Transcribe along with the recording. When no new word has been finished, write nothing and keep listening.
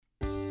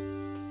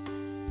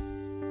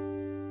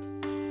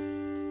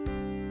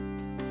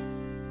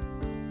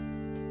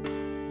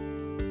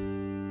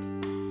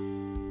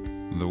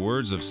The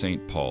words of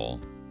St. Paul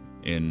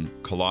in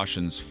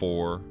Colossians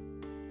 4,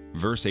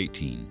 verse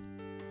 18.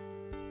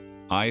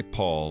 I,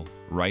 Paul,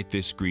 write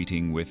this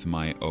greeting with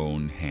my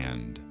own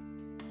hand.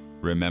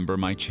 Remember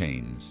my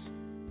chains.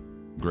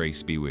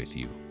 Grace be with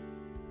you.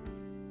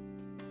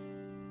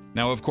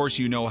 Now, of course,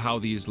 you know how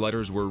these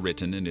letters were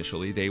written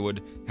initially. They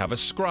would have a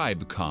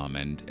scribe come,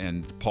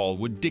 and Paul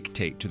would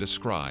dictate to the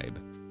scribe.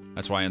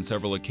 That's why on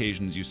several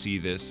occasions you see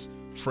this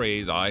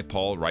phrase, I,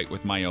 Paul, write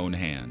with my own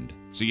hand.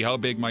 See how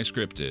big my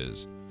script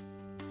is.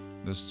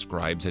 The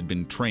scribes had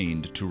been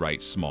trained to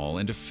write small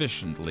and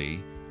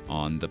efficiently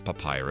on the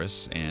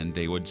papyrus, and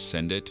they would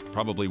send it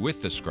probably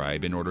with the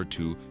scribe in order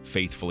to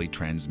faithfully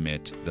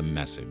transmit the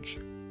message.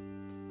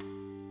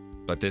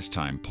 But this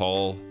time,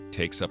 Paul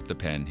takes up the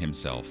pen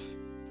himself,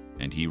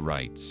 and he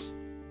writes,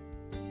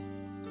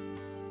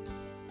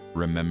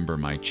 Remember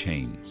my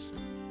chains.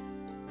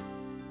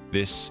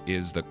 This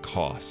is the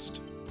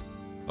cost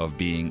of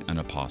being an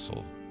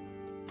apostle.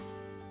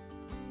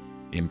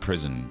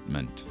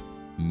 Imprisonment,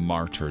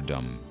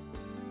 martyrdom.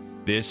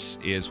 This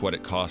is what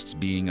it costs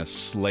being a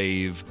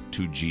slave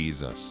to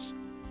Jesus.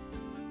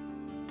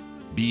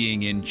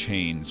 Being in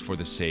chains for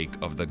the sake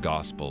of the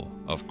gospel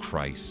of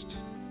Christ.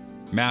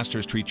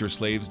 Masters, treat your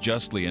slaves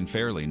justly and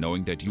fairly,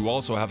 knowing that you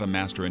also have a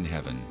master in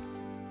heaven.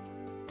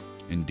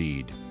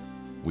 Indeed,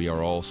 we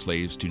are all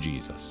slaves to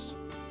Jesus.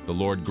 The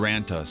Lord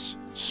grant us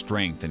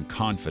strength and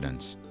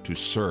confidence to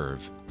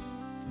serve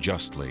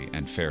justly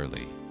and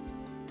fairly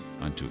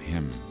unto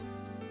Him.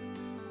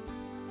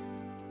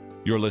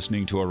 You're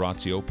listening to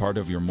Oratio, part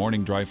of your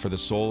morning drive for the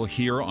soul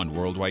here on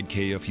Worldwide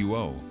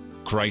KFUO.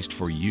 Christ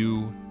for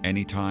you,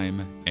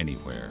 anytime,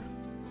 anywhere.